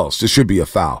even close. This should be a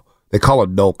foul. They call it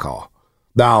no call.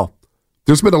 Now,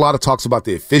 there's been a lot of talks about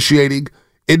the officiating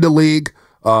in the league.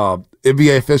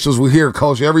 NBA officials, we hear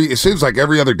coach it seems like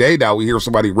every other day now we hear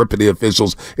somebody ripping the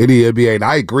officials in the NBA, and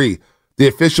I agree. The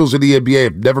officials in the NBA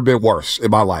have never been worse in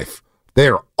my life. They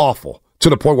are awful to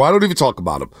the point where I don't even talk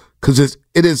about them because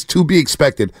it is to be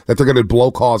expected that they're going to blow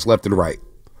calls left and right.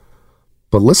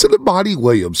 But listen to Monty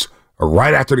Williams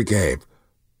right after the game,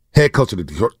 head coach of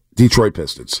the Detroit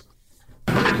Pistons.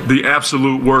 The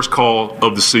absolute worst call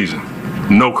of the season,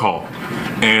 no call,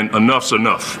 and enough's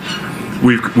enough.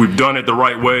 We've done it the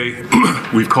right way.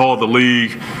 We've called the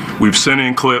league. We've sent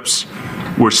in clips.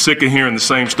 We're sick of hearing the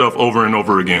same stuff over and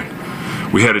over again.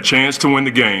 We had a chance to win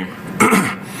the game,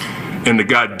 and the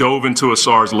guy dove into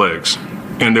Asar's legs,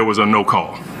 and there was a no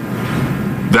call.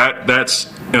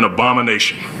 That's an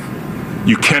abomination.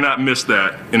 You cannot miss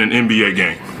that in an NBA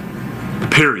game,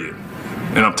 period.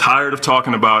 And I'm tired of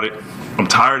talking about it. I'm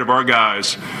tired of our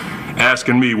guys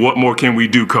asking me, what more can we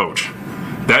do, coach?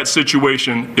 That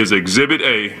situation is exhibit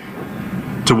A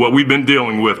to what we've been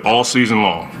dealing with all season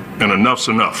long, and enough's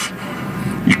enough.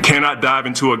 You cannot dive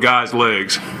into a guy's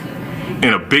legs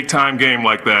in a big-time game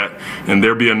like that and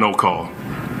there be a no call.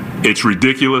 It's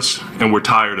ridiculous, and we're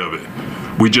tired of it.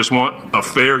 We just want a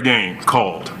fair game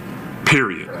called,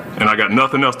 period. And I got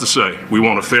nothing else to say. We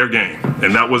want a fair game,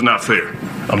 and that was not fair.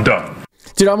 I'm done.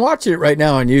 Dude, I'm watching it right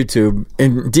now on YouTube,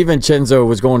 and DiVincenzo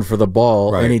was going for the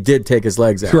ball, and he did take his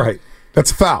legs out. Right.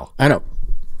 That's foul. I know.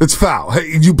 It's foul.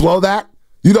 Hey, you blow that?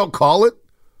 You don't call it?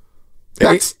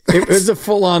 It was a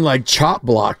full-on, like, chop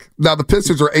block. Now, the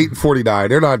Pistons are 8-49.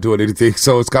 They're not doing anything,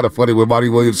 so it's kind of funny when Monty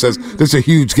Williams says this is a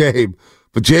huge game.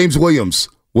 But James Williams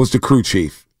was the crew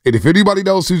chief. And if anybody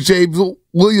knows who James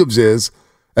Williams is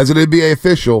as an NBA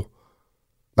official,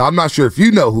 now, I'm not sure if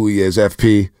you know who he is,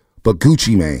 FP, but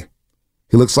Gucci Mane.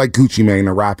 He looks like Gucci Mane,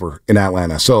 a rapper in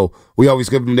Atlanta. So we always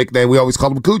give him a nickname. We always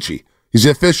call him Gucci. He's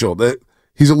the official.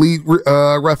 He's a lead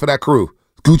ref of that crew.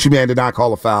 Gucci Man did not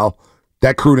call a foul.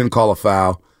 That crew didn't call a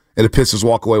foul. And the Pistons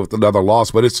walk away with another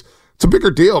loss. But it's a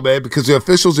bigger deal, man, because the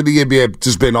officials in the NBA have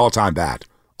just been all-time bad.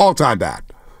 All-time bad.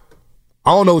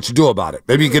 I don't know what you do about it.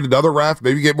 Maybe you get another ref.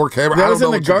 Maybe you get more camera. That was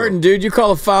in the Garden, dude. You call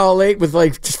a foul late with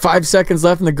like 5 seconds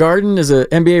left in the Garden as an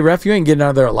NBA ref, you ain't getting out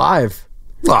of there alive.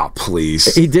 Oh,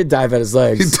 please. He did dive at his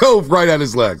legs. He dove right at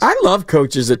his legs. I love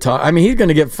coaches that talk. I mean, he's going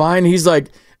to get fined. He's like,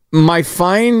 my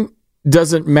fine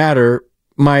doesn't matter.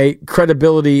 My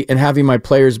credibility and having my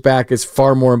players back is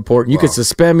far more important. You can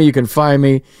suspend me, you can fine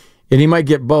me, and he might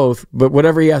get both, but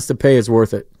whatever he has to pay is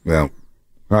worth it. Yeah.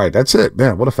 All right, that's it.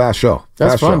 Man, what a fast show.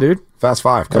 That's fun, dude. Fast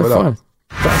Five coming up.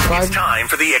 Fast Five. It's time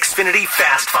for the Xfinity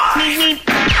Fast Five.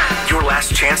 Your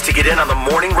last chance to get in on the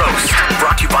morning roast.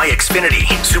 Brought to you by Xfinity.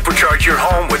 Supercharge your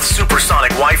home with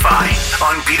supersonic Wi-Fi.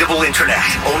 Unbeatable internet.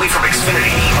 Only from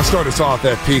Xfinity. I'll start us off,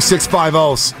 FP.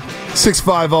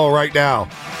 650 right now.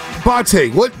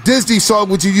 Bonta, what Disney song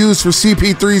would you use for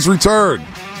CP3's return?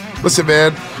 Listen,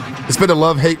 man, it's been a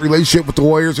love-hate relationship with the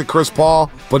Warriors and Chris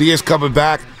Paul, but he is coming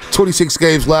back. 26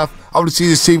 games left. I want to see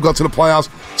this team go to the playoffs.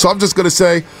 So I'm just going to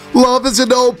say, love is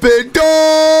an open door.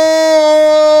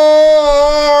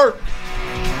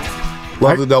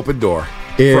 Love is an open door.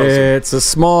 It's a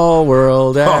small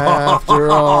world after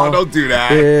all. Oh, don't do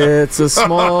that. It's a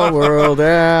small world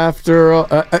after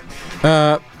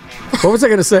all. What was I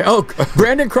going to say? Oh,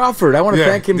 Brandon Crawford. I want to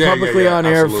thank him publicly on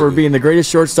air for being the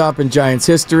greatest shortstop in Giants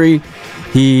history.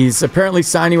 He's apparently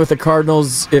signing with the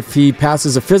Cardinals if he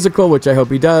passes a physical, which I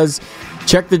hope he does.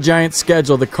 Check the Giants'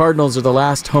 schedule. The Cardinals are the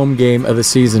last home game of the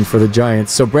season for the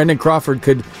Giants. So Brandon Crawford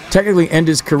could technically end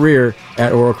his career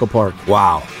at Oracle Park.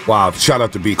 Wow. Shout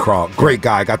out to B. Craw. Great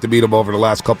guy. Got to meet him over the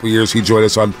last couple of years. He joined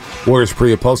us on Warriors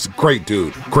Pre and Post. Great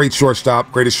dude. Great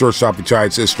shortstop. Greatest shortstop in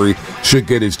Giants history. Should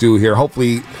get his due here.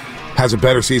 Hopefully has a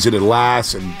better season than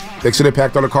last and makes an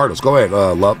impact on the Cardinals. Go ahead,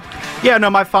 Love. Yeah, no,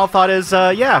 my final thought is,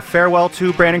 farewell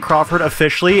to Brandon Crawford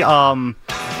officially.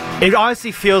 It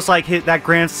honestly feels like that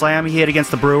grand slam he hit against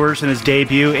the Brewers in his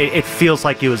debut, it feels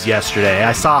like it was yesterday.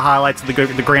 I saw highlights of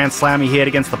the grand slam he hit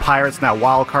against the Pirates in that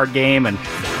wild card game, and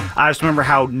I just remember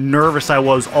how nervous I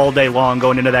was all day long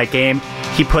going into that game.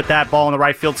 He put that ball in the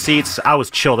right field seats. I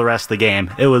was chill the rest of the game.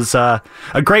 It was a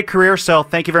great career, so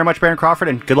thank you very much, Brandon Crawford,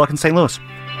 and good luck in St. Louis.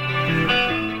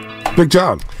 Big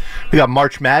John. We got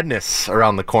March Madness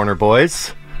around the corner,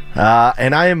 boys.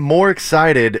 And I am more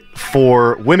excited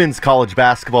for women's college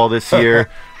basketball this year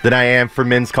than I am for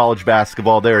men's college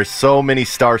basketball. There are so many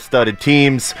star-studded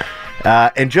teams.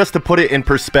 And just to put it in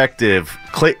perspective,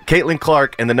 Caitlin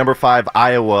Clark and the number 5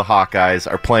 Iowa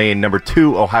Hawkeyes are playing number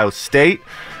 2 Ohio State.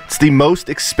 It's the most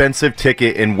expensive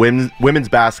ticket in women's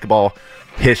basketball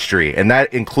history, and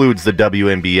that includes the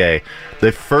WNBA.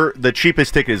 The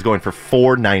cheapest ticket is going for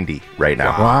 $4.90 right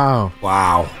now.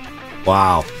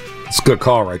 Wow. It's a good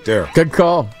call right there. Good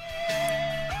call.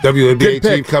 WNBA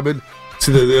team coming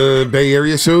to the Bay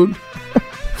Area soon.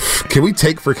 Can we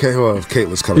take for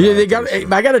Caitlin's coming?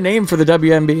 Yeah, I got a name for the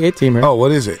WNBA team here. Oh,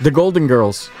 what is it? The Golden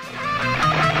Girls.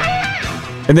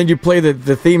 And then you play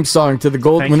the theme song to the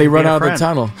Golden when they run out of the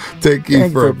tunnel. Thank you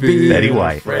for being Betty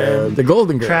White. The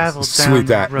Golden Girls. Travel sweet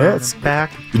that.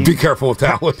 Back. Be careful with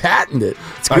that one. Patent it.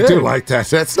 It's good. I do like that.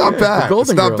 That's not bad.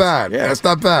 Golden That's not Girls. bad. Yeah. That's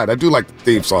not bad. I do like the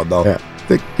theme song though. Yeah.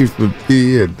 Thank you for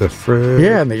being the friend.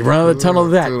 Yeah, and they run out of the tunnel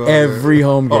to that every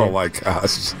home game. Oh my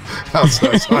gosh.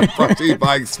 Outside brought to you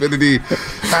by Xfinity.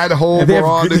 At home or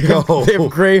on the go. They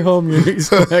have gray home unis.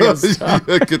 Get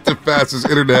the fastest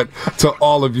internet to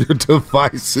all of your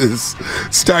devices.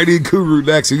 Steiny Guru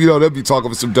next. And they'll be talking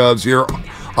with some dubs here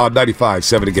on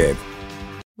 95.7 The Game.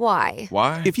 Why?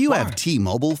 If you have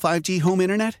T-Mobile 5G home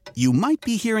internet, you might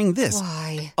be hearing this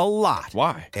a lot.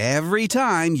 Why? Every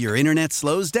time your internet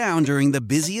slows down during the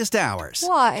busiest hours.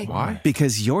 Why?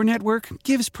 Because your network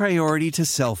gives priority to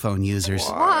cell phone users.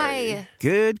 Why?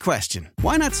 Good question.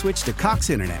 Why not switch to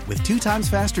Cox Internet with 2 times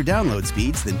faster download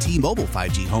speeds than T-Mobile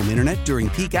 5G home internet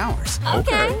during peak hours?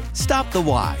 Okay. Stop the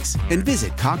whys and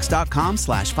visit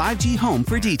cox.com/5G home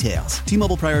for details.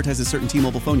 T-Mobile prioritizes certain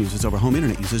T-Mobile phone users over home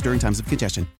internet users during times of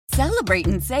congestion. Celebrate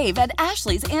and save at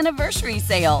Ashley's Anniversary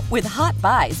Sale. With Hot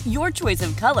Buys, your choice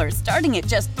of colors starting at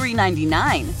just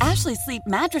 $3.99. Ashley Sleep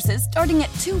mattresses starting at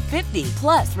 $2.50.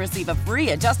 Plus, receive a free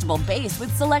adjustable base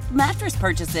with select mattress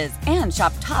purchases. And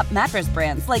shop top mattress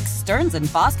brands like Stearns &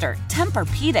 Foster,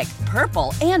 Tempur-Pedic,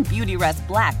 Purple, and Beautyrest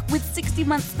Black with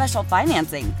 60-month special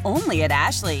financing. Only at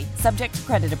Ashley. Subject to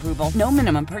credit approval. No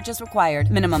minimum purchase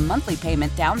required. Minimum monthly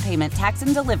payment, down payment, tax,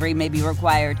 and delivery may be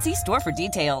required. See store for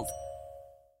details.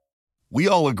 We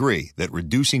all agree that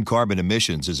reducing carbon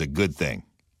emissions is a good thing.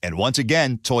 And once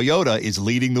again, Toyota is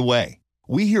leading the way.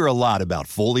 We hear a lot about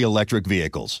fully electric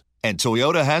vehicles, and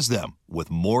Toyota has them,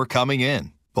 with more coming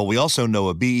in. But we also know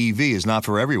a BEV is not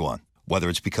for everyone, whether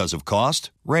it's because of cost,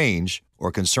 range,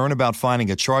 or concern about finding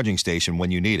a charging station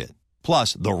when you need it.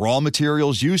 Plus, the raw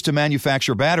materials used to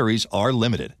manufacture batteries are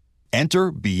limited. Enter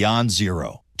Beyond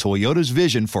Zero, Toyota's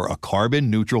vision for a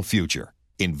carbon-neutral future.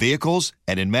 In vehicles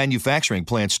and in manufacturing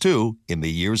plants, too, in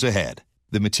the years ahead.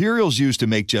 The materials used to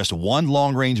make just one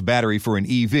long-range battery for an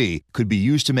EV could be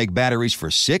used to make batteries for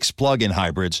 6 plug-in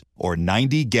hybrids or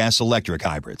 90 gas-electric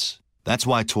hybrids. That's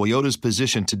why Toyota's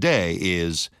position today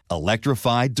is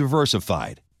electrified,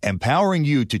 diversified, empowering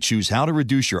you to choose how to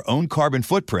reduce your own carbon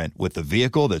footprint with the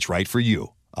vehicle that's right for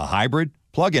you, a hybrid,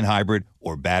 plug-in hybrid,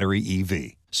 or battery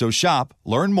EV. So shop,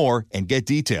 learn more, and get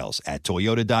details at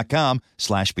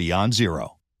toyota.com/beyond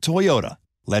zero. Toyota,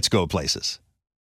 let's go places.